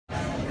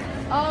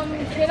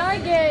Can I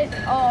get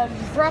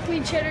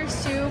broccoli cheddar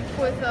soup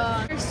with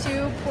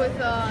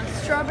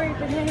strawberry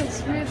banana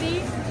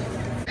smoothie?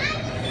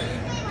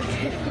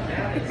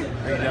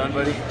 Are you done,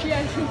 buddy? Yeah,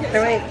 I think it's.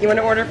 So wait, you want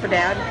to order for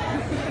Dad?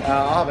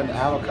 I'll have an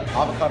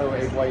avocado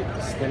egg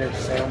white spinach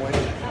sandwich.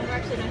 I'm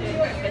actually not doing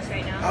breakfast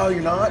right now. Oh,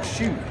 you're not?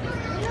 Shoot.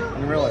 I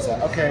didn't realize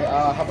that. Okay,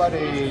 how about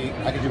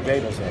I could do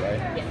bagels though, right?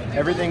 Yeah.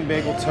 Everything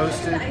bagel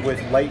toasted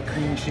with light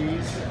cream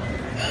cheese.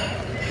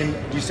 Do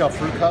you sell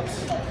fruit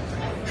cups?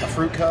 A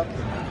fruit cup?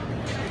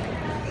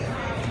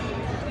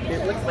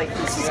 It looks like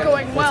This is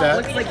going What's well. that?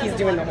 looks like he's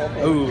doing the whole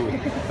thing. Ooh.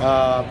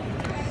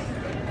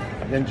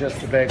 Then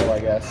just the bagel, I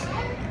guess.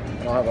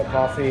 And I'll have a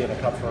coffee and a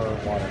cup for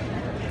water.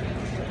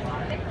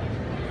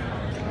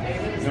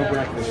 No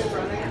breakfast.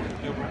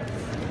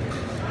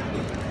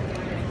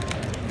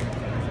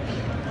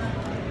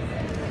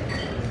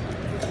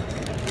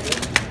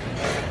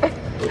 I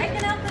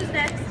can help who's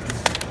next.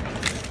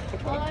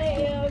 I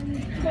am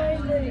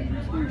trying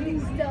to do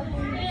stuff.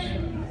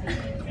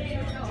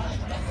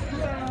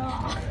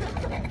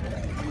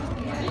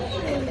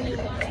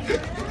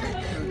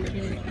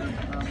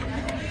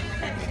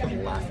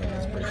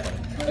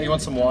 Hey, you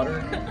want some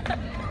water?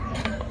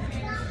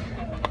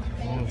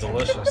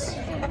 Delicious.